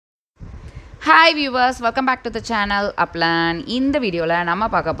Hi viewers, welcome back to the channel Upland. இந்த வீடியோல நம்ம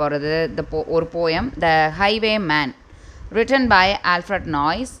பார்க்க போறது ஒரு poem The Highwayman written by Alfred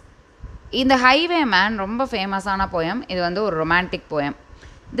Noyes. இந்த Highwayman ரொம்ப ஃபேமஸான poem. இது வந்து ஒரு romantic poem.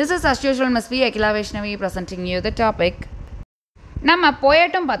 This is as usual Miss V Akila Vaishnavi presenting you the topic. நம்ம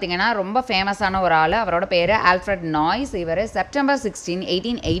போயட்டும் பார்த்தீங்கன்னா ரொம்ப ஃபேமஸான ஒரு ஆள். அவரோட பேர் ஆல்ஃப்ரெட் நாய்ஸ். இவர் செப்டம்பர் 16,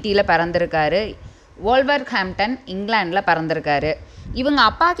 1880 பிறந்திருக்காரு. வோல்வர்ஹாம்ப்டன் இங்கிலாண்டில் பிறந்திருக்காரு. இவங்க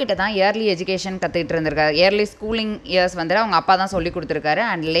அப்பா கிட்ட தான் இயர்லி எஜுகேஷன் கற்றுக்கிட்டு இருந்திருக்காரு. இயர்லி ஸ்கூலிங் இயர்ஸ் வந்துட்டு அவங்க அப்பா தான் சொல்லி கொடுத்துருக்காரு.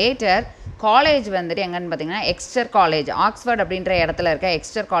 அண்ட் லேட்டர் காலேஜ் வந்துட்டு எங்கன்னு பார்த்தீங்கன்னா எக்ஸ்டர் காலேஜ், ஆக்ஸ்ஃபோர்ட் அப்படின்ற இடத்துல இருக்க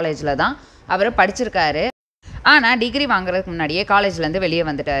எக்ஸ்டர் காலேஜில் தான் அவர் படிச்சிருக்காரு. ஆனால் டிகிரி வாங்குறதுக்கு முன்னாடியே காலேஜ்லேருந்து வெளியே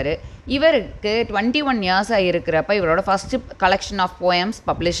வந்துட்டார். இவருக்கு 21 இயர்ஸாக இருக்கிறப்ப இவரோட first collection of poems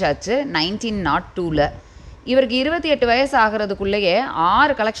publish ஆச்சு 1902. இவருக்கு 28 வயசு ஆகிறதுக்குள்ளேயே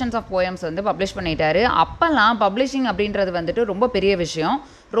 6 கலெக்ஷன்ஸ் ஆஃப் போயம்ஸ் வந்து பப்ளிஷ் பண்ணிட்டாரு. அப்போல்லாம் பப்ளிஷிங் அப்படின்றது வந்துட்டு ரொம்ப பெரிய விஷயம்.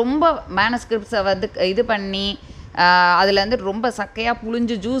 ரொம்ப மேனஸ்கிரிப்ட்ஸை வந்து இது பண்ணி அதுலேருந்து ரொம்ப சக்கையாக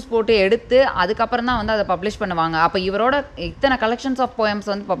புழிஞ்சு ஜூஸ் போட்டு எடுத்து அதுக்கப்புறம் தான் வந்து அதை பப்ளிஷ் பண்ணுவாங்க. அப்போ இவரோட இத்தனை கலெக்ஷன்ஸ் ஆஃப்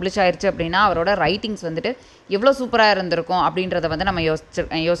போயம்ஸ் வந்து பப்ளிஷ் ஆயிடுச்சு அப்படின்னா அவரோட ரைட்டிங்ஸ் வந்துட்டு எவ்வளோ சூப்பராக இருந்திருக்கும் அப்படின்றத வந்து நம்ம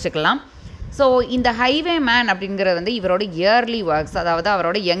யோசிச்சுக்கலாம். ஸோ இந்த ஹைவேமேன் அப்படிங்கிறது வந்து இவரோட இயர்லி ஒர்க்ஸ், அதாவது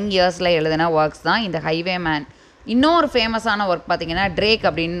அவரோட யங் இயர்ஸில் எழுதின ஒர்க்ஸ் தான் இந்த ஹைவேமேன். இன்னொரு ஃபேமஸான ஒர்க் பார்த்திங்கன்னா ட்ரேக்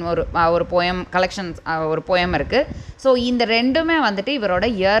அப்படின்னு ஒரு போயம் கலெக்ஷன்ஸ் ஒரு போயம் இருக்குது. ஸோ இந்த ரெண்டுமே வந்துட்டு இவரோட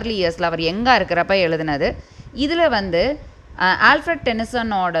இயர்லி இயர்ஸில் அவர் எங்கே இருக்கிறப்ப எழுதினது. இதில் வந்து ஆல்ஃப்ரட்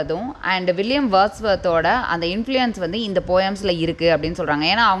டெனிசனோடதும் அண்ட் வில்லியம் வேர்ட்ஸ்வர்த்தோட அந்த இன்ஃப்ளூயன்ஸ் வந்து இந்த போயம்ஸில் இருக்குது அப்படின்னு சொல்கிறாங்க.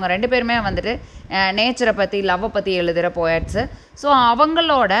 ஏன்னா அவங்க ரெண்டு பேருமே வந்துட்டு நேச்சரை பற்றி லவ்வை பற்றி எழுதுகிற போயட்ஸு. ஸோ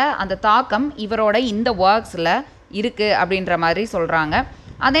அவங்களோட அந்த தாக்கம் இவரோட இந்த ஒர்க்ஸில் இருக்குது அப்படின்ற மாதிரி சொல்கிறாங்க.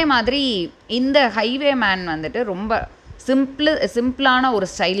 அதே மாதிரி இந்த ஹைவேமேன் வந்துட்டு ரொம்ப சிம்பிளான ஒரு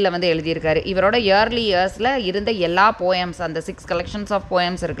ஸ்டைலில் வந்து எழுதியிருக்காரு. இவரோட இயர்லி இயர்ஸில் இருந்த எல்லா போயம்ஸ், அந்த 6 கலெக்ஷன்ஸ் ஆஃப்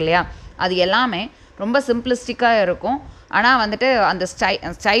போயம்ஸ் இருக்கு இல்லையா, அது எல்லாமே ரொம்ப சிம்பிளிஸ்டிக்காக இருக்கும். ஆனால் வந்துட்டு அந்த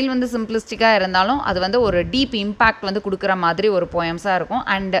ஸ்டைல் வந்து சிம்பிளிஸ்டிக்காக இருந்தாலும் அது வந்து ஒரு டீப் இம்பேக்ட் வந்து கொடுக்குற மாதிரி ஒரு போயம்ஸாக இருக்கும்.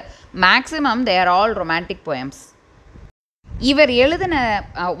 And maximum they are all romantic poems. இவர் எழுதின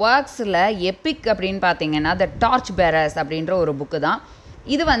ஒர்க்ஸில் எப்பிக் அப்படின்னு பார்த்தீங்கன்னா த டார்ச் பேரர்ஸ் அப்படின்ற ஒரு புக்கு தான்.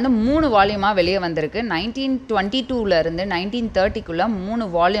 இது வந்து 3 வால்யூமாக வெளியே வந்திருக்கு. 1922 1930 3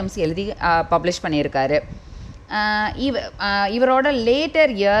 வால்யூம்ஸ் எழுதி பப்ளிஷ் பண்ணியிருக்காரு. இவரோட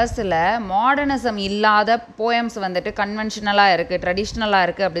லேட்டர் இயர்ஸில் மாடர்னிசம் இல்லாத போயம்ஸ் வந்துட்டு கன்வென்ஷனலாக இருக்குது, ட்ரெடிஷ்னலாக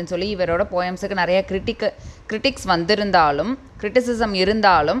இருக்குது அப்படின்னு சொல்லி இவரோட போயம்ஸுக்கு நிறைய கிரிட்டிக்ஸ் வந்திருந்தாலும், கிரிட்டிசிசம்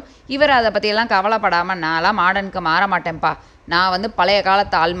இருந்தாலும் இவர் அதை பற்றியெல்லாம் கவலைப்படாமல் நான்லாம் மாடர்னுக்கு மாற மாட்டேன்ப்பா, நான் வந்து பழைய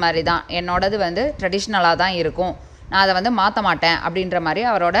காலத்து ஆள் மாதிரி தான், என்னோடது வந்து ட்ரெடிஷ்னலாக தான் இருக்கும், நான் அதை வந்து மாற்ற மாட்டேன் அப்படின்ற மாதிரி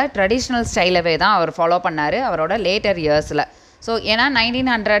அவரோட ட்ரெடிஷ்னல் ஸ்டைலவே தான் அவர் ஃபாலோ பண்ணார் அவரோட லேட்டர் இயர்ஸில். ஸோ ஏன்னா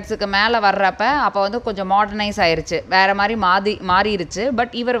 1900s மேலே வர்றப்ப அப்போ வந்து கொஞ்சம் மாடர்னைஸ் ஆயிடுச்சு, வேறு மாதிரி மாறிடுச்சு.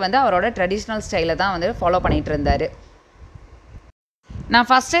 பட் இவர் வந்து அவரோட ட்ரெடிஷ்னல் ஸ்டைலை தான் வந்து ஃபாலோ பண்ணிகிட்டு இருந்தார். நான்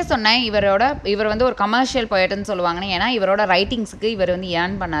ஃபஸ்ட்டே சொன்னேன் இவர் வந்து ஒரு கமர்ஷியல் போயட்டுன்னு சொல்லுவாங்கன்னு. ஏன்னா இவரோட ரைட்டிங்ஸுக்கு இவர் வந்து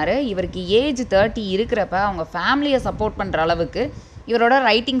ஏர்ன் பண்ணார். இவருக்கு ஏஜ் 30 இருக்கிறப்ப அவங்க ஃபேமிலியை சப்போர்ட் பண்ணுற அளவுக்கு இவரோட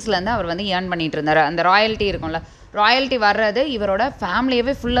ரைட்டிங்ஸ்லேருந்து அவர் வந்து ஏர்ன் பண்ணிகிட்டு இருந்தார். அந்த ராயல்ட்டி இருக்கும்ல, ராயல்ட்டி வர்றது இவரோட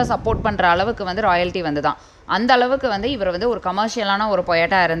ஃபேமிலியவே ஃபுல்லாக சப்போர்ட் பண்ணுற அளவுக்கு வந்து ராயல்ட்டி வந்து தான். அந்த அளவுக்கு வந்து இவர் வந்து ஒரு கமர்ஷியலான ஒரு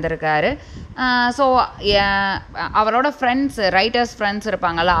பொயட்டாக இருந்திருக்காரு. ஸோ அவரோட ரைட்டர்ஸ் ஃப்ரெண்ட்ஸ்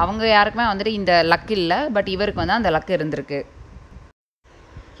இருப்பாங்கள்ல, அவங்க யாருக்குமே வந்துட்டு இந்த லக் இல்லை. பட் இவருக்கு வந்து அந்த லக் இருந்திருக்கு.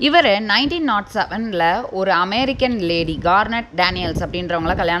 இவர் 1907 ஒரு அமெரிக்கன் லேடி கார்னட் டேனியல்ஸ்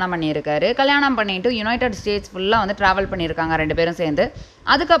அப்படின்றவங்கள கல்யாணம் பண்ணியிருக்காரு. கல்யாணம் பண்ணிவிட்டு யுனைடெட் ஸ்டேட்ஸ் ஃபுல்லாக வந்து ட்ராவல் பண்ணியிருக்காங்க 2 பேரும் சேர்ந்து.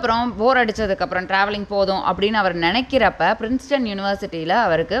 அதுக்கப்புறம் போர் அடித்ததுக்கப்புறம் ட்ராவலிங் போதும் அப்படின்னு அவர் நினைக்கிறப்ப பிரின்ஸ்டன் யூனிவர்சிட்டியில்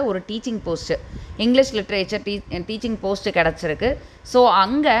அவருக்கு ஒரு teaching post, English literature teaching post கிடச்சிருக்கு. ஸோ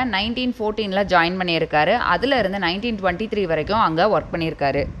அங்கே 1914 ஜாயின் பண்ணியிருக்காரு. அதிலிருந்து 1923 வரைக்கும் அங்கே ஒர்க்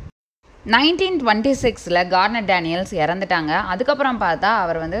பண்ணியிருக்காரு. 1926 கார்னட் டேனியல்ஸ் இறந்துட்டாங்க. அதுக்கப்புறம் பார்த்தா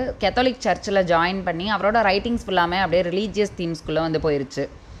அவர் வந்து கேத்தலிக் சர்ச்சில் ஜாயின் பண்ணி அவரோட ரைட்டிங்ஸ் ஃபுல்லாமே அப்படியே ரிலீஜியஸ் தீம்ஸ்குள்ளே வந்து போயிடுச்சு.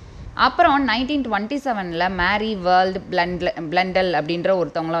 அப்புறம் 1927 மேரி பிளண்டல் அப்படின்ற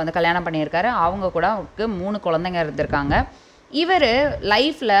ஒருத்தவங்கள வந்து கல்யாணம் பண்ணியிருக்காரு. அவங்க கூட அவருக்கு 3 குழந்தைங்க இருந்திருக்காங்க. இவர்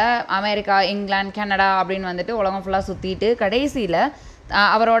லைஃப்பில் அமெரிக்கா, இங்கிலாந்து, கனடா அப்படின்னு வந்துட்டு உலகம் ஃபுல்லாக சுற்றிட்டு கடைசியில்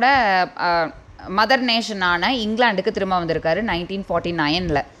அவரோட மதர் நேஷனான இங்கிலாந்துக்கு திரும்ப வந்திருக்காரு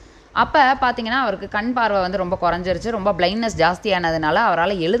 1949. அப்போ பார்த்தீங்கன்னா அவருக்கு கண் பார்வை வந்து ரொம்ப குறைஞ்சிருச்சு, ரொம்ப பிளைண்ட்னஸ் ஜாஸ்தியானதுனால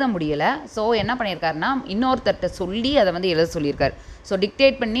அவரால் எழுத முடியலை. ஸோ என்ன பண்ணியிருக்காருன்னா இன்னொருத்தர்கிட்ட சொல்லி அதை வந்து எழுத சொல்லியிருக்காரு. ஸோ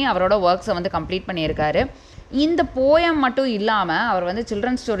டிக்டேட் பண்ணி அவரோட ஒர்க்ஸை வந்து கம்ப்ளீட் பண்ணியிருக்காரு. இந்த போயம் மட்டும் இல்லாமல் அவர் வந்து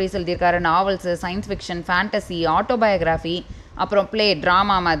சில்ட்ரன் ஸ்டோரிஸ் எழுதியிருக்காரு, novels, science fiction, fantasy, autobiography, அப்புறம்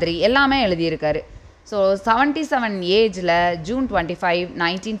ட்ராமா மாதிரி எல்லாமே எழுதியிருக்காரு. ஸோ 77 ஏஜில் ஜூன் 25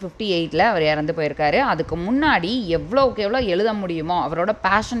 1958 அவர் இறந்து போயிருக்காரு. அதுக்கு முன்னாடி எவ்வளோக்கு எவ்வளோ எழுத முடியுமோ அவரோட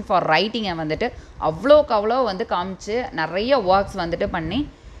பேஷன் ஃபார் ரைட்டிங்கை வந்துட்டு அவ்வளோக்கு அவ்வளோ வந்து காமிச்சு நிறைய ஒர்க்ஸ் வந்துட்டு பண்ணி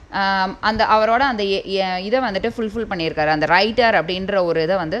அந்த அவரோட அந்த இதை வந்துட்டு ஃபுல்ஃபில் பண்ணியிருக்காரு. அந்த ரைட்டர் அப்படின்ற ஒரு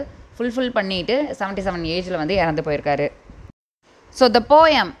இதை வந்து ஃபுல்ஃபில் பண்ணிவிட்டு 77 ஏஜில் வந்து இறந்து போயிருக்காரு. So the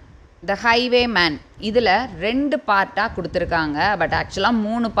poem the highway man இதில் 2 பார்ட்டாக கொடுத்துருக்காங்க. பட் ஆக்சுவலாக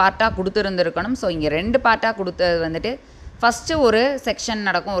 3 பார்ட்டாக கொடுத்துருந்துருக்கணும். ஸோ இங்கே 2 பார்ட்டாக கொடுத்தது வந்துட்டு ஃபஸ்ட்டு ஒரு செக்ஷன்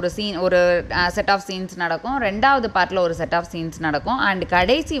நடக்கும், ஒரு செட் ஆஃப் சீன்ஸ் நடக்கும், 2வது பார்ட்டில் ஒரு செட் ஆஃப் சீன்ஸ் நடக்கும், அண்ட்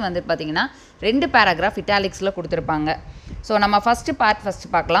கடைசி வந்து பார்த்திங்கன்னா 2 பேராகிராஃப் இட்டாலிக்ஸில் கொடுத்துருப்பாங்க. ஸோ நம்ம ஃபஸ்ட்டு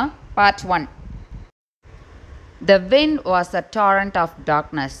பார்க்கலாம். Part 1. The wind was a torrent of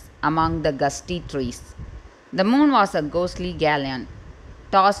darkness among the gusty trees. The moon was a ghostly galleon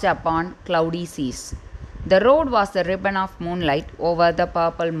tossed upon cloudy seas. The road was a ribbon of moonlight over the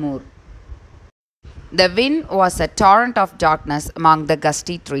purple moor. The wind was a torrent of darkness among the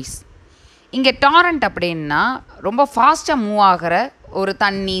gusty trees. இங்கே Torrent அப்படின்னா ரொம்ப ஃபாஸ்ட்டாக move ஆகிற ஒரு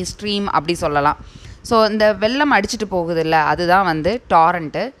தண்ணி stream அப்படி சொல்லலாம். So இந்த வெள்ளம் அடிச்சுட்டு போகுதில்ல அதுதான் வந்து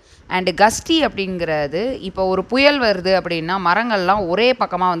டாரண்ட்டு. அண்டு கஸ்டி அப்படிங்கிறது இப்போ ஒரு புயல் வருது அப்படின்னா மரங்கள்லாம் ஒரே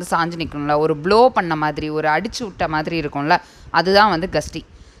பக்கமாக வந்து சாஞ்சு நிற்கணும்ல, ஒரு ப்ளோ பண்ண மாதிரி ஒரு அடிச்சு விட்ட மாதிரி இருக்கும்ல, அதுதான் வந்து கஸ்டி.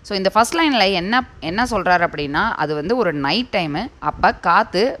 ஸோ இந்த ஃபஸ்ட் லைனில் என்ன சொல்கிறாரு அப்படின்னா அது வந்து ஒரு நைட் டைமு, அப்போ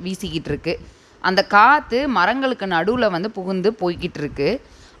காற்று வீசிக்கிட்டு இருக்கு, அந்த காற்று மரங்களுக்கு நடுவில் வந்து புகுந்து போய்கிட்டு இருக்கு.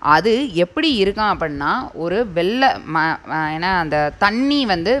 அது எப்படி இருக்கான் அப்படின்னா ஒரு ஏன்னா அந்த தண்ணி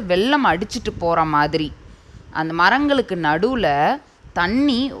வந்து வெள்ளம் அடிச்சுட்டு போகிற மாதிரி, அந்த மரங்களுக்கு நடுவில்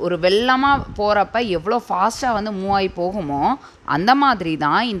தண்ணி ஒரு வெள்ளமாக போகிறப்ப எவ்வளோ ஃபாஸ்ட்டாக வந்து மூவ் ஆகி போகுமோ அந்த மாதிரி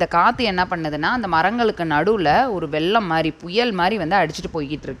தான் இந்த காற்று என்ன பண்ணுதுன்னா அந்த மரங்களுக்கு நடுவில் ஒரு வெள்ளம் மாதிரி புயல் மாதிரி வந்து அடிச்சுட்டு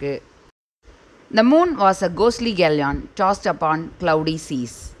போய்கிட்டு இருக்கு. The moon was a ghostly galleon tossed upon cloudy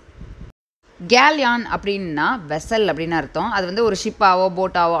seas. கேலியான் அப்படின்னா வெசல் அப்படின்னு அர்த்தம். அது வந்து ஒரு ஷிப்பாவோ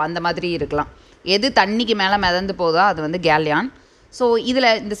போட்டாவோ அந்த மாதிரி இருக்கலாம். எது தண்ணிக்கு மேலே மிதந்து போதோ அது வந்து கேலியான். ஸோ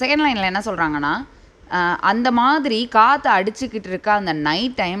இதில் இந்த செகண்ட் லைனில் என்ன சொல்கிறாங்கன்னா அந்த மாதிரி காற்று அடிச்சுக்கிட்டு இருக்க அந்த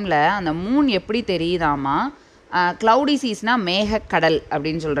நைட் டைமில் அந்த மூன் எப்படி தெரியுதாமா, க்ளவுடி சீஸ்னால் மேகக்கடல்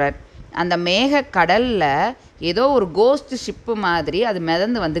அப்படின்னு சொல்கிறார். அந்த மேகக்கடலில் ஏதோ ஒரு கோஸ்ட் ஷிப்பு மாதிரி அது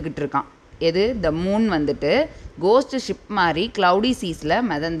மிதந்து வந்துக்கிட்டு இருக்கான். எது த மூன் வந்துட்டு கோஸ்ட் ஷிப் மாதிரி க்ளவுடி சீஸில்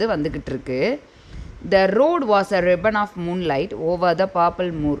மிதந்து வந்துக்கிட்டு இருக்கு. The road was a ribbon of moonlight over the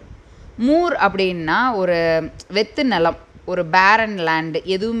purple Moore. Moore அப்படின்னா ஒரு வெத்து நிலம், ஒரு பேரன் லேண்டு,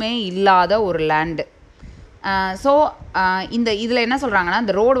 எதுவுமே இல்லாத ஒரு லேண்டு. ஸோ இதில் என்ன சொல்கிறாங்கன்னா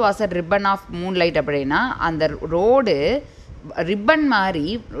அந்த road was a ribbon of moonlight அப்படின்னா அந்த ரோடு ரிப்பன் மாதிரி,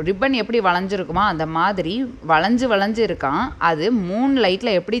 ரிப்பன் எப்படி வளைஞ்சிருக்குமோ அந்த மாதிரி வளைஞ்சு இருக்கான். அது மூன்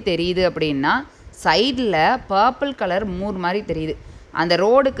லைட்டில் எப்படி தெரியுது அப்படின்னா சைடில் பர்பிள் கலர் மூர் மாதிரி தெரியுது. அந்த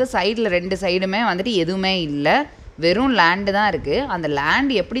ரோடுக்கு சைடில் 2 சைடுமே வந்துட்டு எதுவுமே இல்லை, வெறும் லேண்டு தான் இருக்குது. அந்த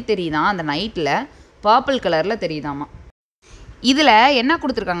லேண்டு எப்படி தெரியுதா அந்த நைட்டில் பர்பிள் கலரில் தெரியுதாமா. இதில் என்ன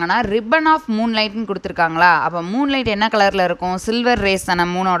கொடுத்துருக்காங்கன்னா ரிப்பன் ஆஃப் மூன்லைட்னு கொடுத்துருக்காங்களா. அப்போ மூன்லைட் என்ன கலரில் இருக்கும், சில்வர் ரேஸ் தானே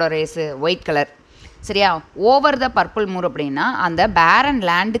மூனோட ரேஸு, ஒயிட் கலர் சரியா. ஓவர் த பர்பிள் மூர் அப்படின்னா அந்த பேரன்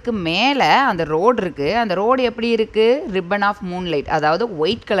லேண்டுக்கு மேலே அந்த ரோடு இருக்குது. அந்த ரோடு எப்படி இருக்குது, ரிப்பன் ஆஃப் மூன்லைட், அதாவது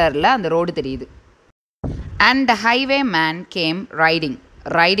ஒயிட் கலரில் அந்த ரோடு தெரியுது. And the highway man game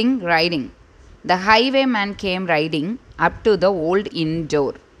riding. The highway man game riding up to the old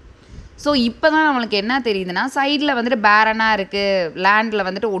indoor. So இப்போ தான் நம்மளுக்கு என்ன தெரியுதுன்னா சைடில் வந்துட்டு பேரனாக இருக்குது, லேண்டில்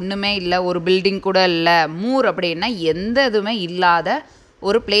வந்துட்டு ஒன்றுமே இல்லை, ஒரு பில்டிங் கூட இல்லை. மூர் அப்படின்னா எந்த இதுவுமே இல்லாத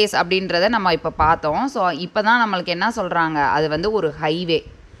ஒரு பிளேஸ் அப்படின்றத நம்ம இப்போ பார்த்தோம். ஸோ இப்போ தான் நம்மளுக்கு என்ன சொல்கிறாங்க, அது வந்து ஒரு ஹைவே,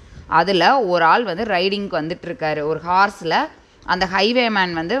 அதில் ஒரு ஆள் வந்து ரைடிங்க்கு வந்துட்டுருக்காரு, ஒரு ஹார்ஸில் அந்த ஹைவே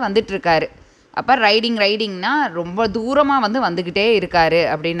மேன் வந்து வந்துட்டுருக்காரு. அப்போ ரைடிங்னா ரொம்ப தூரமாக வந்து வந்துக்கிட்டே இருக்காரு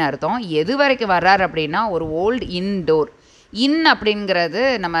அப்படின்னு அர்த்தம். எது வரைக்கும் வர்றாரு அப்படின்னா ஒரு ஓல்டு இன்டோர். இன் அப்படிங்கிறது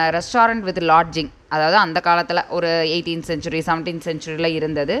நம்ம ரெஸ்டாரண்ட் வித் லாட்ஜிங், அதாவது அந்த காலத்தில் ஒரு 18th century 17th centuryல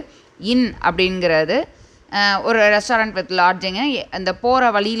இருந்தது. இன் அப்படிங்கிறது ஒரு ரெஸ்டாரண்ட் வித் லாட்ஜிங்கு. அந்த போகிற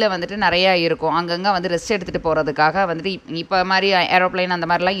வழியில் வந்துட்டு நிறையா இருக்கும், அங்கங்கே வந்து ரெஸ்ட் எடுத்துகிட்டு போகிறதுக்காக வந்துட்டு இப்போ மாதிரி ஏரோப்ளைன் அந்த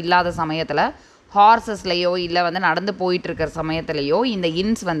மாதிரிலாம் இல்லாத சமயத்தில் ஹார்சஸ்லேயோ இல்லை வந்து நடந்து போயிட்டுருக்கிற சமயத்துலேயோ இந்த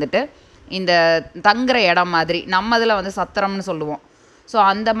இன்ஸ் வந்துட்டு இந்த தங்குற இடம் மாதிரி, நம்ம இதில் வந்து சத்திரம்னு சொல்லுவோம். ஸோ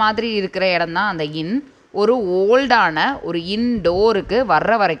அந்த மாதிரி இருக்கிற இடம் தான் அந்த இன். ஒரு ஓல்டான ஒரு இன்டோருக்கு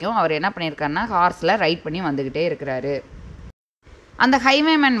வர்ற வரைக்கும் அவர் என்ன பண்ணியிருக்காருன்னா ஹார்ஸில் ரைட் பண்ணி வந்துக்கிட்டே இருக்கிறாரு. அந்த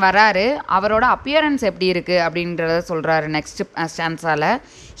ஹைவேமேன் வராரு, அவரோட அப்பியரன்ஸ் எப்படி இருக்குது அப்படின்றத சொல்கிறாரு next ஸ்டான்ஸால்.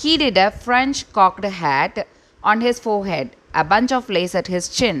 He did a French cocked hat on his forehead, a bunch of lace at his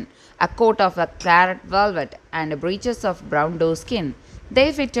chin, a coat of a claret velvet, and breeches of brown doe skin. They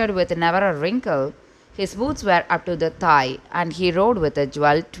fitted with never a wrinkle. His boots were up to the thigh, and he rode with a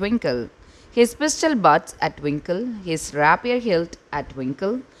jeweled twinkle. His pistol butts at twinkle, his rapier hilt at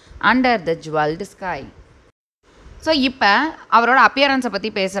twinkle, under the jeweled sky. So இப்போ அவரோட அப்பியரன்ஸை பற்றி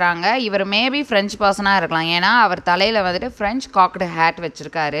பேசுகிறாங்க. இவர் maybe French பர்சனாக இருக்கலாம். ஏன்னா அவர் தலையில் வந்துட்டு ஃப்ரெஞ்ச் காக்டு ஹேட்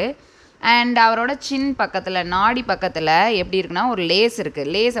வச்சுருக்காரு. அண்ட் அவரோட சின் பக்கத்தில், நாடி பக்கத்தில் எப்படி இருக்குன்னா ஒரு லேஸ்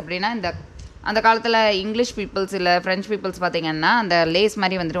இருக்குது. லேஸ் அப்படின்னா அந்த காலத்தில் இங்கிலீஷ் பீப்புள்ஸ் இல்லை ஃப்ரெஞ்ச் பீப்புள்ஸ் பார்த்திங்கன்னா அந்த லேஸ்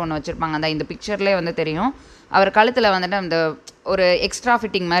மாதிரி வந்துட்டு ஒன்று வச்சுருப்பாங்க. அந்த இந்த பிக்சர்லேயே வந்து தெரியும். அவர் கழுத்தில் வந்துட்டு அந்த ஒரு எக்ஸ்ட்ரா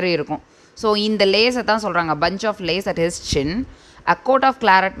ஃபிட்டிங் மாதிரி இருக்கும். ஸோ இந்த லேஸை தான் சொல்கிறாங்க, bunch of lace at his sin, a code of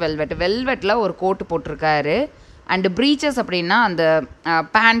Claret velvet, வெல்வெட்டில் ஒரு கோட்டு போட்டிருக்காரு. அண்டு ப்ரீச்சஸ் அப்படின்னா அந்த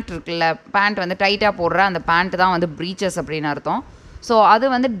பேண்ட் இருக்குல்ல, பேண்ட் வந்து டைட்டாக போடுற அந்த பேண்ட் தான் வந்து ப்ரீச்சஸ் அப்படின்னு அர்த்தம். ஸோ அது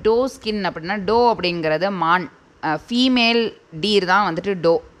வந்து டோ ஸ்கின் அப்படின்னா, டோ அப்படிங்கிறது மான், ஃபீமேல் டீர் தான் வந்துட்டு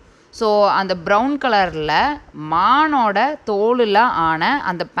டோ. ஸோ அந்த ப்ரௌன் கலரில் மானோட தோலில் ஆன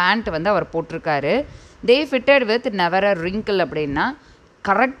அந்த பேண்ட் வந்து அவர் போட்டிருக்காரு. தே fitted with never a wrinkle அப்படின்னா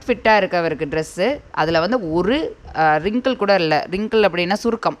கரெக்ட் ஃபிட்டாக இருக்குது அவருக்கு ட்ரெஸ்ஸு. அதில் வந்து ஒரு ரிங்கிள் கூட இல்லை. ரிங்கிள் அப்படின்னா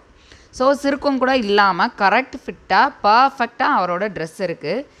சுருக்கம். ஸோ சிறுக்கம் கூட இல்லாமல் கரெக்ட் ஃபிட்டாக பர்ஃபெக்டாக அவரோட ட்ரெஸ்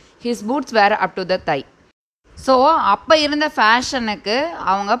இருக்குது. His boots where up to the Thai. So அப்போ இருந்த ஃபேஷனுக்கு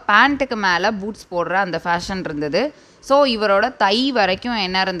அவங்க பேண்ட்டுக்கு மேலே பூட்ஸ் போடுற அந்த ஃபேஷன் இருந்தது. ஸோ இவரோட தை வரைக்கும்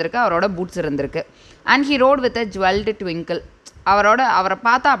என்ன இருந்திருக்கு, அவரோட பூட்ஸ் இருந்திருக்கு. And he wrote with a ஜுவல்டு twinkle. அவரை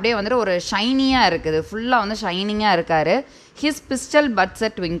பார்த்தா அப்படியே வந்துட்டு ஒரு ஷைனியாக இருக்குது, ஃபுல்லாக வந்து ஷைனிங்காக இருக்கார். ஹிஸ் பிஸ்டல் பட்ஸ் அ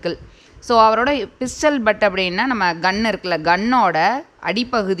ட்விங்கிள். ஸோ அவரோட பிஸ்டல் பட் அப்படின்னா நம்ம கன் இருக்குல்ல, கன்னோட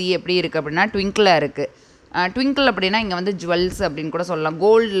அடிப்பகுதி எப்படி இருக்குது அப்படின்னா ட்விங்கிளாக இருக்குது. ட்விங்கிள் அப்படின்னா இங்கே வந்து ஜுவல்ஸ் அப்படின்னு கூட சொல்லலாம்,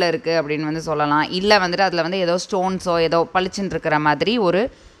 கோல்டில் இருக்குது அப்படின்னு வந்து சொல்லலாம். இல்லை வந்துட்டு அதில் வந்து ஏதோ ஸ்டோன்ஸோ ஏதோ பளிச்சுன்னு இருக்கிற மாதிரி ஒரு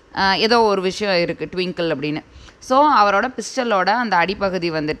ஏதோ ஒரு விஷயம் இருக்குது ட்விங்கிள் அப்படின்னு. ஸோ அவரோட பிஸ்டலோட அந்த அடிப்பகுதி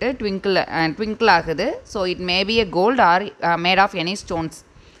வந்துட்டு ட்விங்கிள் ஆகுது. So it maybe a gold R made of any stones.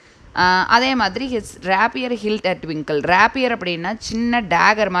 அதே மாதிரி ஹிஸ் ரேப்பியர் ஹில்ட் அட் ட்விங்கிள். ரேப்பியர் அப்படின்னா சின்ன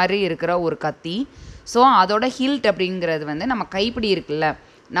டேகர் மாதிரி இருக்கிற ஒரு கத்தி. ஸோ அதோட ஹில்ட் அப்படிங்கிறது வந்து நம்ம கைப்பிடி இருக்குல்ல,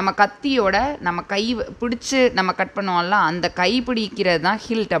 நம்ம கத்தியோட நம்ம கை பிடிச்சி நம்ம கட் பண்ணுவோம்ல, அந்த கை பிடிக்கிறது தான்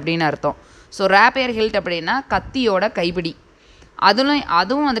ஹில்ட் அப்படின்னு அர்த்தம். ஸோ ரேப்பியர் ஹில்ட் அப்படின்னா கத்தியோட கைப்பிடி.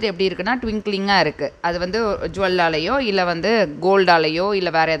 அதுவும் வந்துட்டு எப்படி இருக்குன்னா ட்விங்க்லிங்காக இருக்குது. அது வந்து ஜுவல்லாலேயோ இல்லை வந்து கோல்டாலேயோ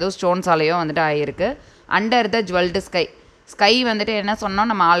இல்லை வேறு ஏதோ ஸ்டோன்ஸாலேயோ வந்துட்டு ஆகிருக்கு. Under the ஜுவல்டு sky. ஸ்கை வந்துட்டு என்ன சொன்னோம்,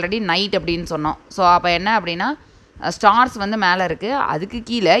 நம்ம ஆல்ரெடி நைட் அப்படின்னு சொன்னோம். ஸோ அப்போ என்ன அப்படின்னா ஸ்டார்ஸ் வந்து மேலே இருக்குது, அதுக்கு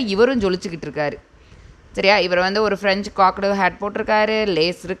கீழே இவரும் ஜொலிச்சுக்கிட்டு இருக்காரு. சரியா, இவர் வந்து ஒரு ஃப்ரெஞ்ச் காக்டு ஹேட் போட்டிருக்காரு,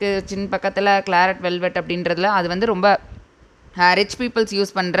 லேஸ் இருக்குது சின்ன பக்கத்தில், கிளாரட் வெல்வெட் அப்படின்றதுல அது வந்து ரொம்ப ரிச் பீப்புள்ஸ்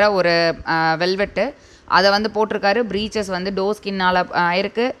யூஸ் பண்ணுற ஒரு வெல்வெட்டு, அதை வந்து போட்டிருக்காரு. ப்ரீச்சஸ் வந்து டோ ஸ்கின்னால்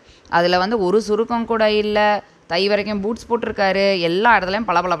ஆயிருக்கு. அதில் வந்து ஒரு சுருக்கம் கூட இல்லை. தை வரைக்கும் பூட்ஸ் போட்டிருக்காரு. எல்லா இடத்துலையும்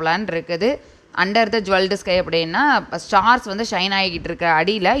பளபளபளன்னு இருக்குது. அண்டர் த ஜுவல்டு ஸ்கை அப்படின்னா ஸ்டார்ஸ் வந்து ஷைன் ஆகிக்கிட்டு இருக்க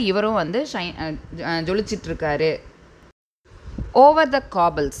அடியில் இவரும் வந்து ஜொலிச்சிட்ருக்காரு. Over the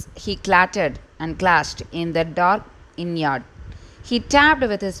cobbles he clattered and clashed in the dark inn-yard. He tapped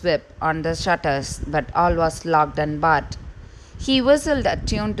with his whip on the shutters, but all was locked and barred. He whistled a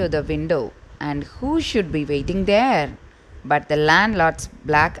tune to the window, and who should be waiting there but the landlord's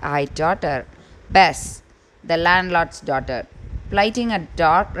black-eyed daughter, Bess, the landlord's daughter, plaiting a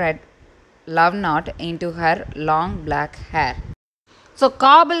dark red love knot into her long black hair. So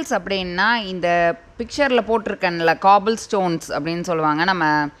காபிள்ஸ் அப்படின்னா இந்த பிக்சரில் போட்டிருக்கேன்ல, cobble stones அப்படின்னு சொல்லுவாங்க. நம்ம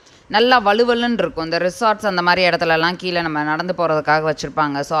நல்லா வலுவலுன்னு இருக்கும் இந்த resorts அந்த மாதிரி இடத்துலலாம் கீழே நம்ம நடந்து போகிறதுக்காக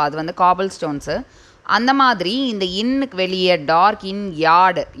வச்சுருப்பாங்க. ஸோ அது வந்து காபிள் ஸ்டோன்ஸு. அந்த மாதிரி இந்த இன்னுக்கு வெளியே டார்க் இன்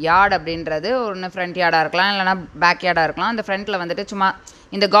யார்டு அப்படின்றது ஒன்று ஃப்ரண்ட் யார்டாக இருக்கலாம், இல்லைனா பேக் யார்டாக இருக்கலாம். அந்த ஃப்ரண்ட்டில் வந்துட்டு சும்மா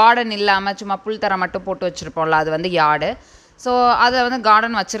இந்த கார்டன் இல்லாமல் சும்மா புல் தர மட்டும் போட்டு வச்சுருப்போம்ல, அது வந்து யார்டு. ஸோ அதை வந்து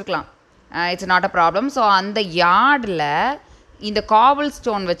கார்டன் வச்சுருக்கலாம், it's not a problem. So அந்த யார்டில் இந்த காபிள்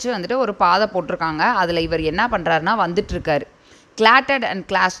ஸ்டோன் வச்சு வந்துட்டு ஒரு பாதை போட்டிருக்காங்க. அதில் இவர் என்ன பண்ணுறாருனா வந்துட்டுருக்காரு. கிளாட்டட் அண்ட்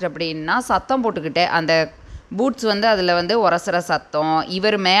கிளாஷ்ட் அப்படின்னா சத்தம் போட்டுக்கிட்டே அந்த பூட்ஸ் வந்து அதில் வந்து உரசுற சத்தம்,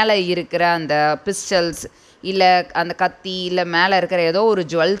 இவர் மேலே இருக்கிற அந்த பிஸ்டல்ஸ் இல்லை அந்த கத்தி இல்லை மேலே இருக்கிற ஏதோ ஒரு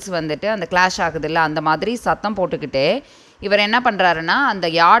ஜுவல்ஸ் வந்துட்டு அந்த கிளாஷ் ஆகுது இல்லை, அந்த மாதிரி சத்தம் போட்டுக்கிட்டே இவர் என்ன பண்ணுறாருன்னா அந்த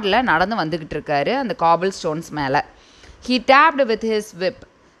யார்டில் நடந்து வந்துக்கிட்டு இருக்காரு அந்த காபிள் ஸ்டோன்ஸ் மேலே. He taped with his whip.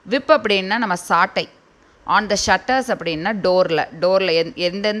 Whip அப்படின்னா நம்ம சாட்டை. ஆன் த ஷட்டர்ஸ் அப்படின்னா டோரில்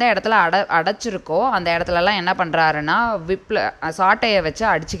எந்தெந்த இடத்துல அடைச்சிருக்கோ அந்த இடத்துலலாம் என்ன பண்ணுறாருன்னா விப்பில் சாட்டையை வச்சு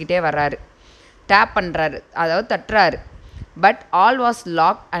அடிச்சுக்கிட்டே வர்றாரு, டேப் பண்ணுறாரு, அதாவது தட்டுறாரு. But all was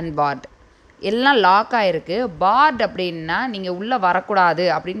lock and part. எல்லாம் லாக் ஆகிருக்கு. பார்ட் அப்படின்னா நீங்கள் உள்ளே வரக்கூடாது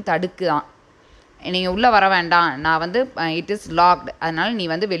அப்படின்னு தடுக்குதான். நீங்கள் உள்ளே வர வேண்டாம், நான் வந்து இட் இஸ் லாக்டு, அதனால் நீ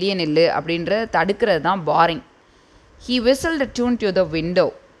வந்து வெளியே நில்லு அப்படின்ற தடுக்கிறது தான் boring. He விசில்டு tune to the window.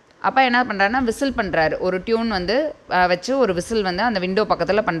 அப்போ என்ன பண்ணுறாருன்னா விசில் பண்ணுறாரு, ஒரு டியூன் வந்து வச்சு ஒரு விசில் வந்து அந்த விண்டோ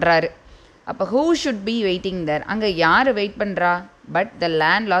பக்கத்தில் பண்ணுறாரு. அப்போ who should be waiting there? அங்கே யார் வெயிட் பண்ணுறா? But the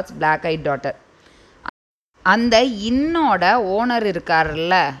landlord's black-eyed daughter. அந்த இன்னோட ஓனர்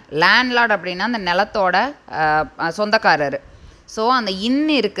இருக்கார்ல, லேண்ட்லார்ட் அப்படின்னா அந்த நிலத்தோட சொந்தக்காரர். ஸோ அந்த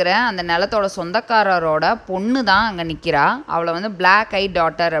இருக்கிற அந்த நிலத்தோட சொந்தக்காரரோட பொண்ணு தான் அங்கே நிற்கிறா. அவளை வந்து black-eyed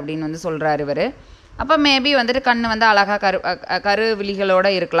daughter அப்படின்னு வந்து சொல்கிறார் இவர். அப்போ மேபி வந்துட்டு கண் வந்து அழகாக கருவிழிகளோடு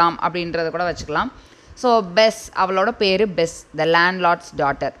இருக்கலாம் அப்படின்றத கூட வச்சுக்கலாம். ஸோ பெஸ், அவளோட பேர் பெஸ், த லேண்ட்லார்ட்ஸ்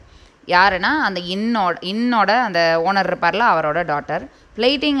டாட்டர். யாருன்னா அந்த இன்னோட அந்த ஓனர் இருப்பார்ல, அவரோட daughter.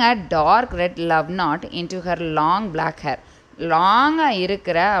 Plating a dark red love not into her long black hair. லாங்காக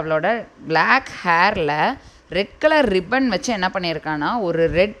இருக்கிற அவளோட பிளாக் ஹேரில் ரெட் கலர் ரிப்பன் வச்சு என்ன பண்ணியிருக்கான்னா ஒரு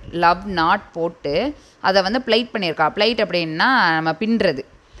ரெட் லவ் நாட் போட்டு அதை வந்து பிளைட் பண்ணியிருக்கா. பிளைட் அப்படின்னா நம்ம பின்னுறது.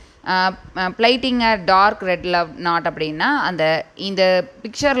 பிளைட்டிங் அ டார்க் ரெட் லவ் நாட் அப்படின்னா இந்த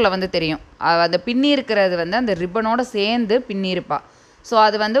பிக்சரில் வந்து தெரியும், அந்த பின்னி இருக்கிறது வந்து அந்த ரிப்பனோடு சேர்ந்து பின்னிருப்பா. ஸோ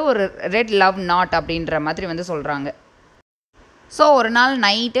அது வந்து ஒரு ரெட் லவ் நாட் அப்படின்ற மாதிரி வந்து சொல்கிறாங்க. ஸோ ஒரு நாள்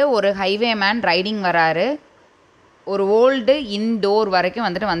நைட்டு ஒரு ஹைவே மேன் ரைடிங் வராரு. ஒரு ஓல்டு இன்டோர் வரைக்கும்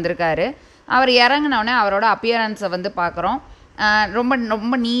வந்துட்டு வந்திருக்காரு. அவர் இறங்கினோடனே அவரோட அப்பியரன்ஸை வந்து பார்க்குறோம். ரொம்ப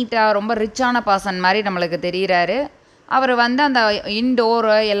ரொம்ப நீட்டாக ரொம்ப ரிச்சான பர்சன் மாதிரி நம்மளுக்கு தெரிகிறாரு. அவர் வந்து அந்த இன்டோர்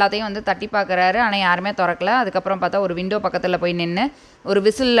எல்லாத்தையும் வந்து தட்டி பார்க்குறாரு, ஆனால் யாருமே திறக்கல. அதுக்கப்புறம் பார்த்தா ஒரு விண்டோ பக்கத்தில் போய் நின்று ஒரு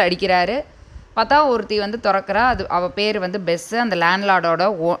விசில் அடிக்கிறாரு. பார்த்தா ஒருத்தி வந்து திறக்கிறா. அது அவள் பேர் வந்து பெஸ்ஸு, அந்த லேண்ட்லார்டோட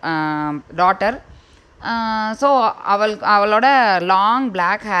டாட்டர். ஸோ அவளோட லாங்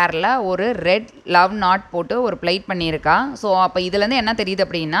பிளாக் ஹேரில் ஒரு ரெட் லவ் நாட் போட்டு ஒரு பிளைட் பண்ணியிருக்கா. ஸோ அப்போ இதுலேருந்து என்ன தெரியுது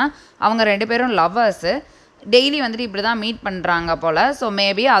அப்படின்னா அவங்க 2 பேரும் லவ்வர்ஸு. டெய்லி வந்துட்டு இப்படி தான் மீட் பண்ணுறாங்க போல். ஸோ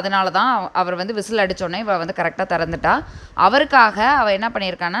மேபி அதனால தான் அவர் வந்து விசில் அடித்தோடனே இவள் வந்து கரெக்டாக திறந்துட்டா. அவருக்காக அவள் என்ன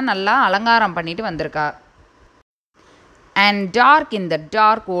பண்ணியிருக்கான்னா நல்லா அலங்காரம் பண்ணிட்டு வந்திருக்கா. And dark in the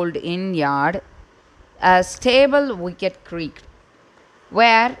dark old inn yard, a stable wicket creaked,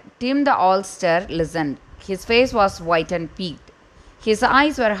 where Tim the oldster listened. His face was white and peaked. His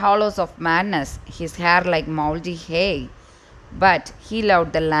eyes were hollows of madness, his hair like mouldy hay. But he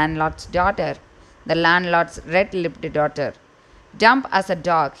loved the landlord's daughter, the landlord's red-lipped daughter. Dumb as a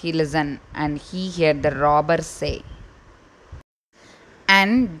dog he listened, and he heard the robbers say.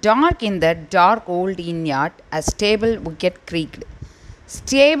 And dark in the dark old inn yard, a stable wicket creaked.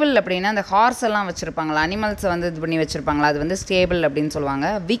 Stable அப்படின்னா அந்த hours எல்லாம் வச்சுருப்பாங்களா, அனிமல்ஸை வந்து இது பண்ணி வச்சுருப்பாங்களா, அது வந்து stable அப்படின்னு சொல்லுவாங்க.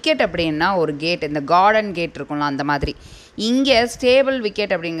 விக்கெட் அப்படின்னா ஒரு கேட், இந்த கார்டன் கேட் இருக்கும்ல அந்த மாதிரி. இங்கே ஸ்டேபிள்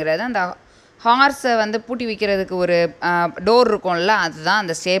விக்கெட் அப்படிங்கிறது அந்த ஹார்ஸை வந்து பூட்டி வைக்கிறதுக்கு ஒரு டோர் இருக்கும்ல, அதுதான்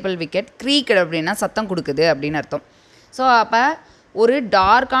அந்த ஸ்டேபிள் விக்கெட். க்ரீக்கட் அப்படின்னா சத்தம் கொடுக்குது அப்படின்னு அர்த்தம். ஸோ அப்போ ஒரு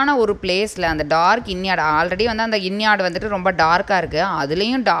டார்க்கான ஒரு பிளேஸில் அந்த டார்க் இன்யார்டு, ஆல்ரெடி வந்து அந்த இன்யார்டு வந்துட்டு ரொம்ப டார்க்காக இருக்குது,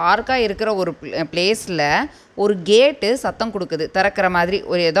 அதுலேயும் டார்க்காக இருக்கிற ஒரு பிளேஸில் ஒரு கேட்டு சத்தம் கொடுக்குது, திறக்கிற மாதிரி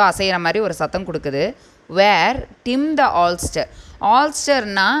ஒரு ஏதோ அசைகிற மாதிரி ஒரு சத்தம் கொடுக்குது. வேர் டிம் த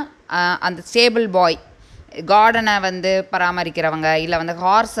ஆல்ஸ்டர்னால் அந்த ஸ்டேபிள் பாய், கார்டனை வந்து பராமரிக்கிறவங்க இல்லை வந்து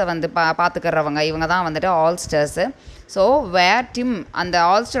ஹார்ஸை வந்து பார்த்துக்கிறவங்க, இவங்க தான் வந்துட்டு ஆல்ஸ்டர்ஸு. ஸோ வேர் டிம், அந்த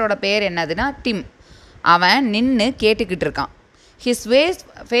ஆல்ஸ்டரோட பேர் என்னதுன்னா டிம். அவன் நின்று கேட்டுக்கிட்டு இருக்கான். His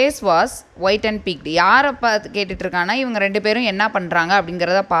face was white and பீக்ட். யாரை பார்த்து கேட்டுட்ருக்கான்னா இவங்க 2 பேரும் என்ன பண்ணுறாங்க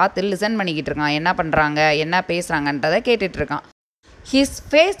அப்படிங்கிறத பார்த்து லிசன் பண்ணிக்கிட்டு இருக்கான். என்ன பண்ணுறாங்க என்ன பேசுகிறாங்கன்றதை கேட்டுட்ருக்கான். His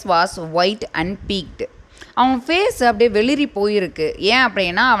face was white and peaked. அவன் ஃபேஸ் அப்படியே வெளிரி போயிருக்கு. ஏன்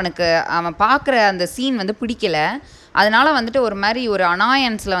அப்படின்னா அவன் பார்க்குற அந்த சீன் வந்து பிடிக்கலை. அதனால் வந்துட்டு ஒரு மாதிரி ஒரு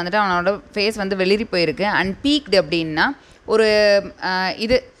அனாயன்ஸில் வந்துட்டு அவனோட ஃபேஸ் வந்து வெளிரி போயிருக்கு. அண்ட் பீக்டு அப்படின்னா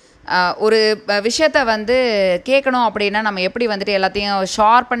ஒரு விஷயத்தை வந்து கேட்கணும் அப்படின்னா நம்ம எப்படி வந்துட்டு எல்லாத்தையும்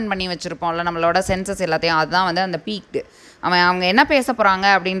ஷார்பன் பண்ணி வச்சுருப்போம்ல நம்மளோட சென்சஸ் எல்லாத்தையும், அதுதான் வந்து அந்த பீக்டு. அவங்க என்ன பேச போகிறாங்க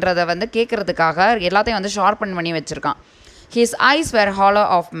அப்படின்றத வந்து கேட்குறதுக்காக எல்லாத்தையும் வந்து ஷார்பன் பண்ணி வச்சுருக்கான். His eyes where hollow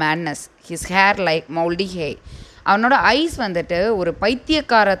of madness, his hair like மௌல்டி ஹே. அவனோட ஐஸ் வந்துட்டு ஒரு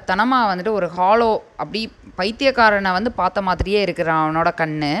பைத்தியக்காரத்தனமாக வந்துட்டு ஒரு ஹாலோ, அப்படி பைத்தியக்காரனை வந்து பார்த்த மாதிரியே இருக்கிறான் அவனோட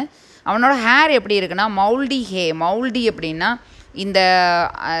கண். அவனோட ஹேர் எப்படி இருக்குன்னா மௌல்டி ஹே. மௌல்டி அப்படின்னா இந்த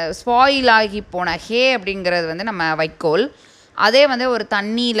ஸ்பாயில் ஆகி போன ஹே அப்படிங்கிறது வந்து நம்ம வைக்கோல். அதே வந்து ஒரு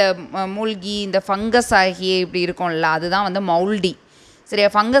தண்ணியில் மூழ்கி இந்த ஃபங்கஸ் ஆகி இப்படி இருக்கும்ல, அதுதான் வந்து மௌல்டி. சரியா,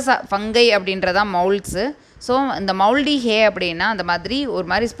 ஃபங்கை அப்படின்றதான் மவுல்ஸு. ஸோ இந்த மௌல்டி ஹே அப்படின்னா அந்த மாதிரி ஒரு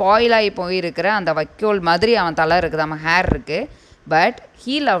மாதிரி ஸ்பாயில் ஆகி போயிருக்கிற அந்த வைக்கோல் மாதிரி அவன் தலை இருக்குது, அவன் ஹேர் இருக்குது. But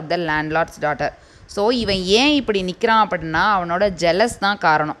he love the landlords daughter. So இவன் ஏன் இப்படி நிற்கிறான் அப்படின்னா அவனோட ஜெலஸ் தான்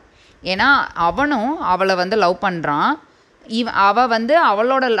காரணம். ஏன்னா அவனும் அவளை வந்து லவ் பண்ணுறான். அவள் வந்து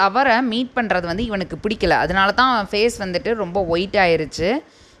அவளோட லவரை மீட் பண்ணுறது வந்து இவனுக்கு பிடிக்கல. அதனால தான் அவன் ஃபேஸ் வந்துட்டு ரொம்ப ஒயிட் ஆயிருச்சு.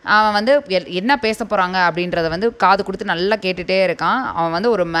 அவன் வந்து என்ன பேச போகிறாங்க அப்படின்றத வந்து காது கொடுத்து நல்லா கேட்டுகிட்டே இருக்கான். அவன் வந்து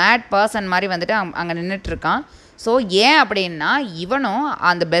ஒரு மேட் பர்சன் மாதிரி வந்துட்டு அங்கே நின்றுட்டுருக்கான். ஸோ ஏன் அப்படின்னா இவனும்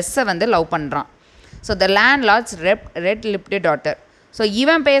அந்த பெஸ்ஸை வந்து லவ் பண்ணுறான். So the landlords red lift daughter. So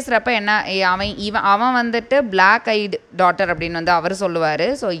இவன் பேசுகிறப்ப என்ன அவன் வந்துட்டு பிளாக் ஐடு டாட்டர் அப்படின்னு வந்து அவர் சொல்லுவார்.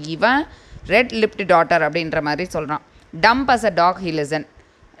 ஸோ இவன் ரெட் லிப்டு டாட்டர் அப்படின்ற மாதிரி சொல்கிறான். Dump as a talk he listen.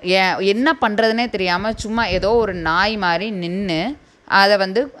 என்ன பண்ணுறதுனே தெரியாமல் சும்மா ஏதோ ஒரு நாய் மாதிரி நின்று அதை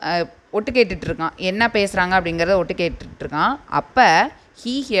வந்து ஒட்டு கேட்டுட்ருக்கான். என்ன பேசுகிறாங்க அப்படிங்கிறத ஒட்டு கேட்டுட்ருக்கான். அப்போ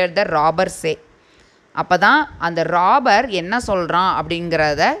ஹீ ஹியர் த ராபர் சே. அப்போ தான் அந்த ராபர் என்ன சொல்கிறான்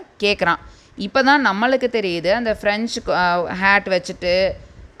அப்படிங்கிறத கேட்குறான். இப்போ தான் நம்மளுக்கு தெரியுது அந்த ஃப்ரெஞ்சு ஹேட் வச்சுட்டு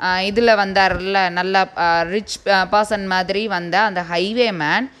இதில் வந்தார்ல நல்ல ரிச் பர்சன் மாதிரி வந்த அந்த highway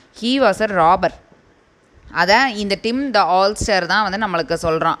man he was a ராபர். அதை இந்த டிம் த ஆல்ஸ்டர் தான் வந்து நம்மளுக்கு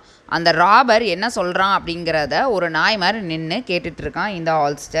சொல்கிறான். அந்த ராபர் என்ன சொல்கிறான் அப்படிங்கிறத ஒரு நாய் மாதிரி நின்று கேட்டுட்ருக்கான் இந்த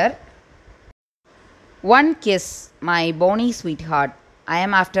ஆல்ஸ்டர். One kiss my Fani sweet heart, I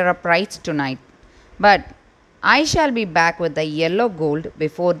am after a prize tonight, but I shall be back with the yellow gold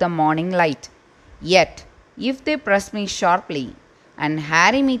before the morning light. Yet, if they press me sharply and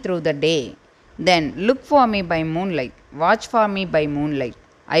harry me through the day, then look for me by moonlight, watch for me by moonlight.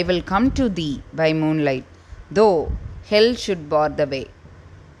 I will come to thee by moonlight, though hell should bar the way.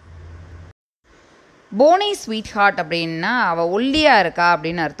 Fani sweet heart அப்படின்னா அவள் ஒல்லியாக இருக்கா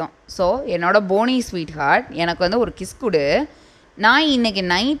அப்படின்னு அர்த்தம். So என்னோடய Fani sweet heart எனக்கு வந்து ஒரு கிஸ் கொடு, நான் இன்றைக்கி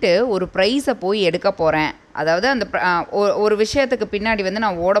நைட்டு ஒரு ப்ரைஸை போய் எடுக்க போகிறேன். அதாவது அந்த ஒரு விஷயத்துக்கு பின்னாடி வந்து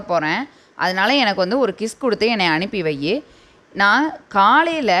நான் ஓட போகிறேன், அதனால் எனக்கு வந்து ஒரு கிஸ் கொடுத்து என்னை அனுப்பி வை. நான்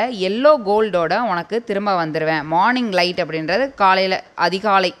காலையில் எல்லோ கோல்டோட உனக்கு திரும்ப வந்துடுவேன். மார்னிங் லைட் அப்படின்றது காலையில்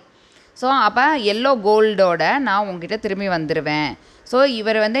அதிகாலை. ஸோ அப்போ எல்லோ கோல்டோட நான் உங்ககிட்ட திரும்பி வந்துடுவேன். ஸோ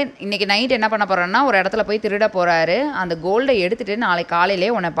இவர் வந்து இன்றைக்கி நைட் என்ன பண்ண போகிறோன்னா ஒரு இடத்துல போய் திருட போகிறாரு. அந்த கோல்டை எடுத்துகிட்டு நாளைக்கு காலையிலே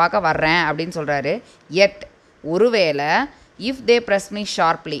உன்னை பார்க்க வர்றேன் அப்படின்னு சொல்கிறாரு. எட் ஒருவேளை if they press me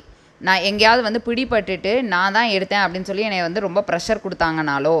sharply, நான் எங்கேயாவது வந்து பிடிபட்டுட்டு நான் தான் எடுத்தேன் அப்படின்னு சொல்லி என்னை வந்து ரொம்ப pressure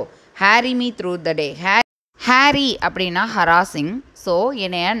கொடுத்தாங்கனாலோ, Harry me through the day. Harry அப்படின்னா ஹராசிங். ஸோ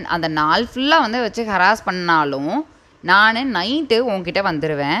என்னை அந்த நாள் ஃபுல்லாக வந்து வச்சு ஹராஸ் பண்ணாலும் நான் நைட்டு உன்கிட்ட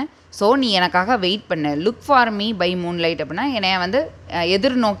வந்துடுவேன். ஸோ நீ எனக்காக வெயிட் பண்ணு. Look for me by moonlight அப்படின்னா என்னை வந்து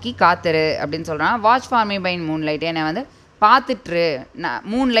எதிர்நோக்கி காத்துரு அப்படின்னு சொல்கிறான். Watch for me by moonlight, என்னை வந்து பார்த்துட்ரு. நான்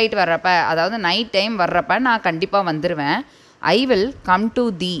மூன்லைட் வர்றப்ப, அதாவது நைட் டைம் வர்றப்ப நான் கண்டிப்பாக வந்துடுவேன். I will come to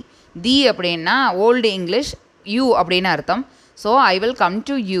the. தி அப்படின்னா ஓல்டு இங்கிலீஷ் யூ அப்படின்னு அர்த்தம். So I will come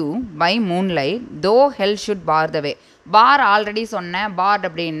to you by moonlight, தோ ஹெல் should bar the way. Bar already சொன்னேன். பார்ட்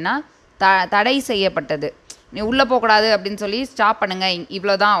அப்படின்னா தடை செய்யப்பட்டது, நீ உள்ளே போகக்கூடாது அப்படின்னு சொல்லி ஸ்டாப் பண்ணுங்கள்,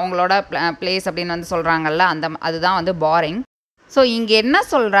 இவ்வளோ தான் உங்களோட பிளேஸ் அப்படின்னு வந்து சொல்கிறாங்கல்ல, அதுதான் வந்து பாரிங். ஸோ இங்கே என்ன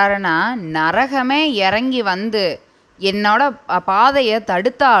சொல்கிறாருன்னா, நரகமே இறங்கி வந்து என்னோட பாதையை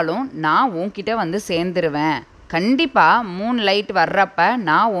தடுத்தாலும் நான் உன்கிட்ட வந்து சேர்ந்துருவேன். கண்டிப்பாக மூன்லைட் வர்றப்ப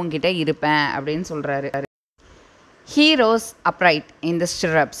நான் உன்கிட்ட இருப்பேன் அப்படின்னு சொல்கிறாரு. He rose upright in the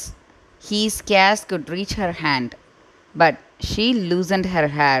stirrups. He scarce could reach her hand, but she loosened her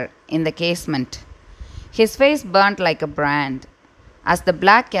hair in the casement. His face burnt like a brand, as the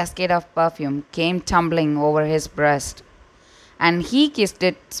black cascade of perfume came tumbling over his breast, and he kissed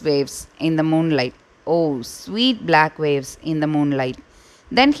its waves in the moonlight. Oh, sweet black waves in the moonlight.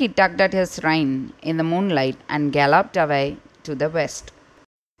 Then he tugged at his rein in the moonlight and galloped away to the west.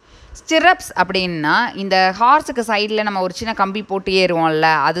 Stirrups அப்படின்னா இந்த ஹார்ஸுக்கு சைடில் நம்ம ஒரு சின்ன கம்பி போட்டு ஏறுவோம்ல,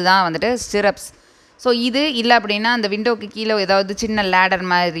 அதுதான் வந்துட்டு ஸ்டிரப்ஸ். ஸோ இது இல்லை அப்படின்னா அந்த விண்டோக்கு கீழே ஏதாவது சின்ன லேடர்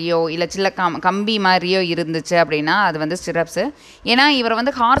மாதிரியோ இல்லை சின்ன கம்பி மாதிரியோ இருந்துச்சு அப்படின்னா அது வந்து ஸ்டிரப்ஸு. ஏன்னா இவர்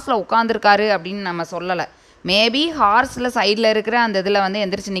வந்து ஹார்ஸில் உட்காந்துருக்காரு அப்படின்னு நம்ம சொல்லலை. மேபி ஹார்ஸில் சைடில் இருக்கிற அந்த இதில் வந்து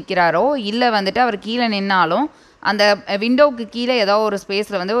எந்திரிச்சு நிற்கிறாரோ, இல்லை வந்துட்டு அவர் கீழே நின்னாலும் அந்த விண்டோவுக்கு கீழே ஏதோ ஒரு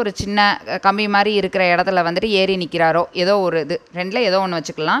ஸ்பேஸில் வந்து ஒரு சின்ன கம்பி மாதிரி இருக்கிற இடத்துல வந்துட்டு ஏறி நிற்கிறாரோ, ஏதோ ஒரு இது ரெண்டில் ஏதோ ஒன்று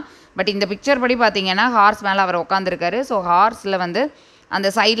வச்சுக்கலாம். பட் இந்த பிக்சர் படி பார்த்தீங்கன்னா ஹார்ஸ் மேலே அவர் உட்காந்துருக்காரு. ஸோ ஹார்ஸில் வந்து அந்த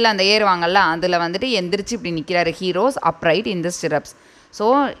சைடில் அந்த ஏறுவாங்கள்ல, அதில் வந்துட்டு எந்திரிச்சு இப்படி நிற்கிறாரு. ஹீரோஸ் அப்ரைட் இன் தி ஸ்டிரப்ஸ். ஸோ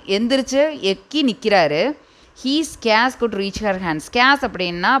எந்திரிச்சு எக்கி நிற்கிறாரு. He ஸ்கேஸ் good reach her hand. ஸ்கேஸ்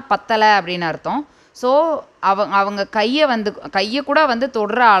அப்படின்னா பத்தலை அப்படின்னு அர்த்தம். ஸோ அவங்க கையை கூட வந்து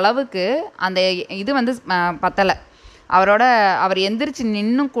தொடுற அளவுக்கு அந்த இது வந்து பத்தலை. அவர் எந்திரிச்சு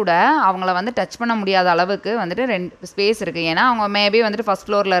நின்றும் கூட அவங்கள வந்து டச் பண்ண முடியாத அளவுக்கு வந்துட்டு 2 ஸ்பேஸ் இருக்குது. ஏன்னா அவங்க மேபி வந்துட்டு ஃபஸ்ட்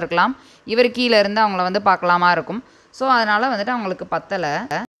ஃப்ளோரில் இருக்கலாம், இவர் கீழே இருந்து அவங்கள வந்து பார்க்கலாமா இருக்கும். ஸோ அதனால் வந்துட்டு அவங்களுக்கு பத்தலை.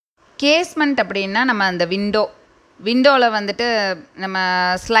 கேஸ்மெண்ட் அப்படின்னா நம்ம அந்த விண்டோவில் வந்துட்டு நம்ம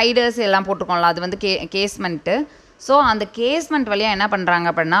ஸ்லைடர்ஸ் எல்லாம் போட்டிருக்கோம்ல, அது வந்து கேஸ்மெண்ட்டு. ஸோ அந்த கேஸ்மெண்ட் வழியாக என்ன பண்ணுறாங்க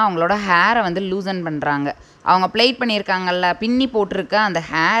அப்படின்னா அவங்களோட ஹேரை வந்து லூசன் பண்ணுறாங்க. அவங்க ப்ளேட் பண்ணியிருக்காங்கல்ல, பின்னி போட்டிருக்க அந்த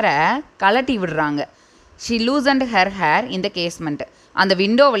ஹேரை கலட்டி விடுறாங்க. ஷி லூசன்ட் ஹர் ஹேர் இந்த கேஸ்மெண்ட். அந்த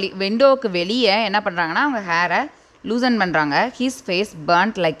விண்டோவுக்கு வெளியே என்ன பண்ணுறாங்கன்னா அவங்க ஹேரை லூசன் பண்ணுறாங்க. His face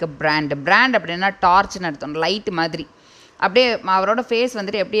burnt like a brand அப்படின்னா டார்ச்னு அர்த்தம், லைட் மாதிரி. அப்படியே அவரோட ஃபேஸ்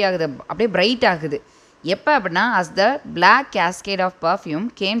வந்துட்டு எப்படி ஆகுது, அப்படியே பிரைட் ஆகுது. எப்போ அப்படின்னா as the black cascade of perfume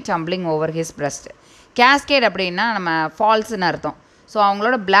came tumbling over his breast. cascade அப்படின்னா நம்ம ஃபால்ஸ்னு அர்த்தம். ஸோ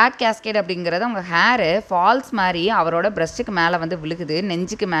அவங்களோட black cascade அப்படிங்கிறது அவங்க ஹேரு ஃபால்ஸ் மாதிரி அவரோட பிரஸ்ட்டுக்கு மேலே வந்து விழுகுது,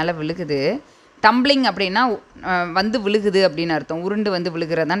 நெஞ்சுக்கு மேலே விழுகுது. டம்ப்ளிங் அப்படின்னா வந்து விழுகுது அப்படின்னு அர்த்தம், உருண்டு வந்து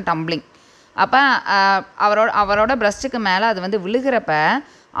விழுகிறது தான் டம்ப்ளிங். அப்போ அவரோட பிரஸ்ட்டுக்கு மேலே அது வந்து விழுகிறப்ப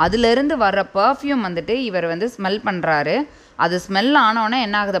அதுலேருந்து வர்ற பர்ஃப்யூம் வந்துட்டு இவர் வந்து ஸ்மெல் பண்ணுறாரு. அது ஸ்மெல் ஆனோன்னே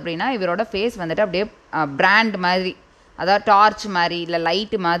என்ன ஆகுது அப்படின்னா இவரோட ஃபேஸ் வந்துட்டு அப்படியே பிராண்ட் மாதிரி, அதாவது டார்ச் மாதிரி இல்லை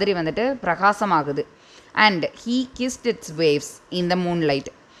லைட்டு மாதிரி வந்துட்டு பிரகாசமாகுது. And he கிஸ்ட் it's waves in the moonlight.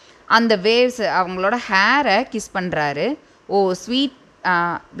 அந்த வேவ்ஸ் அவங்களோட ஹேரை கிஸ் பண்ணுறாரு. ஓ sweet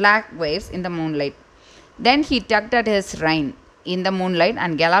black waves in the moonlight. Then he tugged at his rein in the moonlight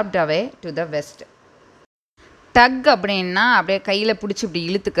and galloped away to the west. டக் அப்படின்னா அப்படியே கையில் பிடிச்சி இப்படி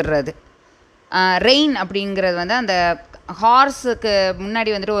இழுத்துக்கிறது. ரெயின் அப்படிங்கிறது வந்து அந்த ஹார்ஸுக்கு முன்னாடி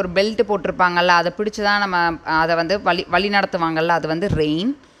வந்துட்டு ஒரு பெல்ட் போட்டிருப்பாங்கல்ல, அதை பிடிச்சி தான் நம்ம அதை வந்து வழி நடத்துவாங்கள்ல, அது வந்து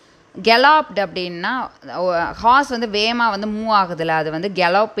ரெயின். கெலாப்ட் அப்படின்னா ஹார்ஸ் வந்து வேகமாக வந்து மூவ் ஆகுதுல்ல, அது வந்து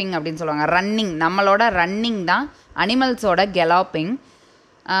கெலாப்பிங் அப்படின்னு சொல்லுவாங்க. ரன்னிங், நம்மளோட ரன்னிங் தான் அனிமல்ஸோட கெலாப்பிங்.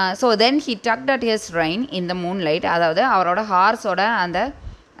 So then he duct at his rain in the moonlight. அதாவது அவரோட ஹார்ஸோட அந்த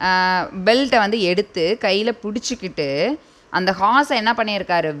பெல்ட்டை வந்து எடுத்து கையில் பிடிச்சிக்கிட்டு அந்த ஹார்ஸை என்ன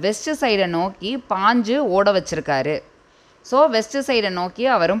பண்ணியிருக்காரு, வெஸ்ட்டு சைடை நோக்கி பாஞ்சு ஓட வச்சுருக்காரு. ஸோ வெஸ்ட்டு சைடை நோக்கி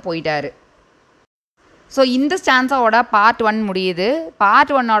அவரும் போயிட்டார். ஸோ இந்த ஸ்டான்ஸாவோட பார்ட் 1 முடியுது.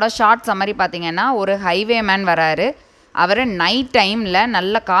 பார்ட் 1ஓட ஷார்ட் சம்மரி பார்த்திங்கன்னா, ஒரு ஹைவே மேன் வராரு. அவர் நைட் டைமில்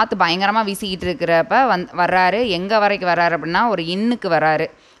நல்ல காற்று பயங்கரமாக வீசிக்கிட்டு இருக்கிறப்ப வர்றாரு. எங்கே வரைக்கும் வர்றாரு அப்படின்னா ஒரு இன்னுக்கு வர்றாரு,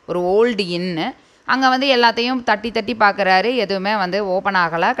 ஒரு ஓல்டு இன்னு. அங்கே வந்து எல்லாத்தையும் தட்டி தட்டி பார்க்குறாரு, எதுவுமே வந்து ஓப்பன்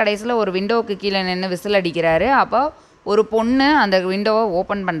ஆகலை. கடைசியில் ஒரு விண்டோவுக்கு கீழே நின்று விசில் அடிக்கிறாரு. அப்போ ஒரு பொண்ணு அந்த விண்டோவை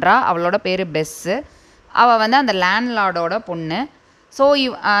ஓப்பன் பண்ணுறா. அவளோட பேர் பெஸ்ஸு. அவள் வந்து அந்த லேண்ட்லார்டோட பொண்ணு. ஸோ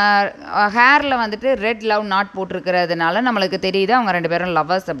ஹேரில் வந்துட்டு ரெட் லவ் நாட் போட்டிருக்கிறதுனால நம்மளுக்கு தெரியுது அவங்க 2 பேரும்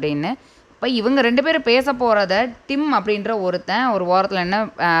லவ்வர்ஸ் அப்படின்னு. இப்போ இவங்க 2 பேரும் பேச போகிறத டிம் அப்படின்ற ஒருத்தன் ஒரு ஓரத்தில் என்ன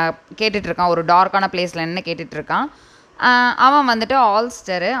கேட்டுட்ருக்கான், ஒரு டார்க்கான பிளேஸில் என்ன கேட்டுட்ருக்கான். அவன் வந்துட்டு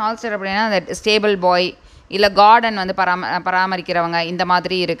ஆல்ஸ்டர் அப்படின்னா அந்த ஸ்டேபிள் பாய் இல்லை கார்டன் வந்து பராமரிக்கிறவங்க இந்த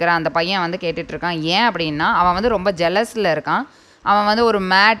மாதிரி இருக்கிற அந்த பையன் வந்து கேட்டுட்ருக்கான். ஏன் அப்படின்னா அவன் வந்து ரொம்ப ஜெலஸில் இருக்கான். அவன் வந்து ஒரு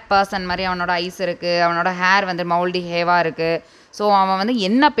மேட் பர்சன் மாதிரி, அவனோட ஐஸ் இருக்குது, அவனோட ஹேர் வந்து மவுல்டி ஹேவாக இருக்குது. ஸோ அவன் வந்து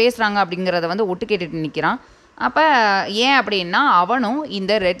என்ன பேசுகிறாங்க அப்படிங்கிறத வந்து ஒட்டு கேட்டுட்டு நிற்கிறான். அப்போ ஏன் அப்படின்னா அவனும்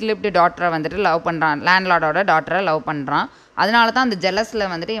இந்த ரெட் லிப்டு டாட்டரை வந்துட்டு லவ் பண்ணுறான், லேண்ட்லார்டோட டாட்டரை லவ் பண்ணுறான். அதனால தான் அந்த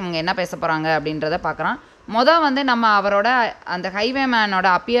ஜெலஸில் வந்துட்டு இவங்க என்ன பேச போகிறாங்க அப்படின்றத பார்க்குறான். வந்து நம்ம அவரோட அந்த ஹைவே மேனோட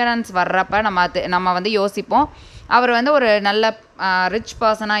அப்பியரன்ஸ் வர்றப்ப நம்ம வந்து யோசிப்போம் அவர் வந்து ஒரு நல்ல ரிச்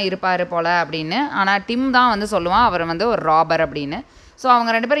பர்சனாக இருப்பார் போல் அப்படின்னு. ஆனால் டிம் தான் வந்து சொல்லுவான் அவர் வந்து ஒரு ராபர் அப்படின்னு. ஸோ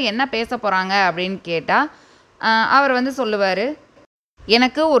அவங்க 2 பேரும் என்ன பேச போகிறாங்க அப்படின்னு கேட்டால் அவர் வந்து சொல்லுவார்,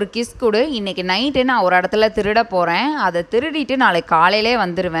 எனக்கு ஒரு கிஸ் கொடு, இன்றைக்கி நைட்டு நான் ஒரு இடத்துல திருட போகிறேன், அதை திருடிட்டு நாளைக்கு காலையிலே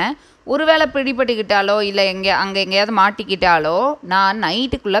வந்துடுவேன். ஒருவேளை பிடிபட்டுக்கிட்டாலோ இல்லை அங்கே எங்கேயாவது மாட்டிக்கிட்டாலோ நான்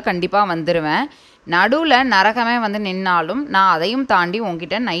நைட்டுக்குள்ளே கண்டிப்பாக வந்துடுவேன். நடுவில் நரகமே வந்து நின்னாலும் நான் அதையும் தாண்டி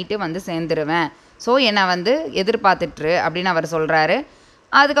உங்ககிட்ட நைட்டு வந்து சேர்ந்துருவேன். ஸோ என்னை வந்து எதிர்பார்த்துட்ரு அப்படின்னு அவர் சொல்கிறாரு.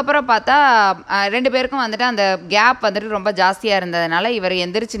 அதுக்கப்புறம் பார்த்தா 2 பேருக்கும் வந்துட்டு அந்த கேப் வந்துட்டு ரொம்ப ஜாஸ்தியாக இருந்ததுனால இவர்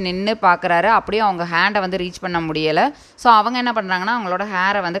எந்திரிச்சு நின்று பார்க்குறாரு. அப்படியே அவங்க ஹேண்டை வந்து ரீச் பண்ண முடியலை. ஸோ அவங்க என்ன பண்ணுறாங்கன்னா அவங்களோட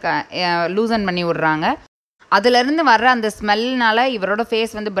ஹேரை வந்து லூசன் பண்ணி விட்றாங்க. அதுலேருந்து வர்ற அந்த ஸ்மெல்னால் இவரோட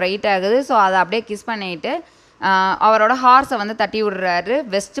ஃபேஸ் வந்து பிரைட் ஆகுது. ஸோ அதை அப்படியே கிஸ் பண்ணிவிட்டு அவரோட ஹார்ஸை வந்து தட்டி விடுறாரு.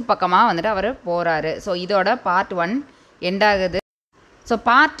 வெஸ்ட் பக்கமாக வந்துட்டு அவர் போகிறாரு. ஸோ இதோட பார்ட் 1 எண்ட் ஆகுது. ஸோ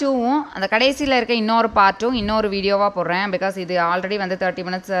பார்ட் 2வும் அந்த கடைசியில் இருக்க இன்னொரு பார்ட்டும் இன்னொரு வீடியோவாக போடுறேன். பிகாஸ் இது ஆல்ரெடி வந்து 30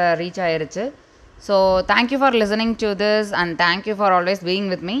 minutes ரீச் ஆயிருச்சு. So thank you for listening to this and thank you for always being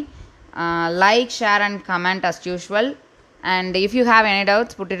with me. Like, share and comment as usual. And if you have any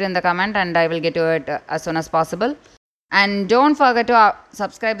doubts, put it in the comment and I will get to it as soon as possible. And don't forget to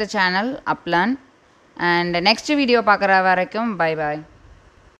subscribe the channel, Uplearn. And next video பார்க்குற வரைக்கும் bye bye.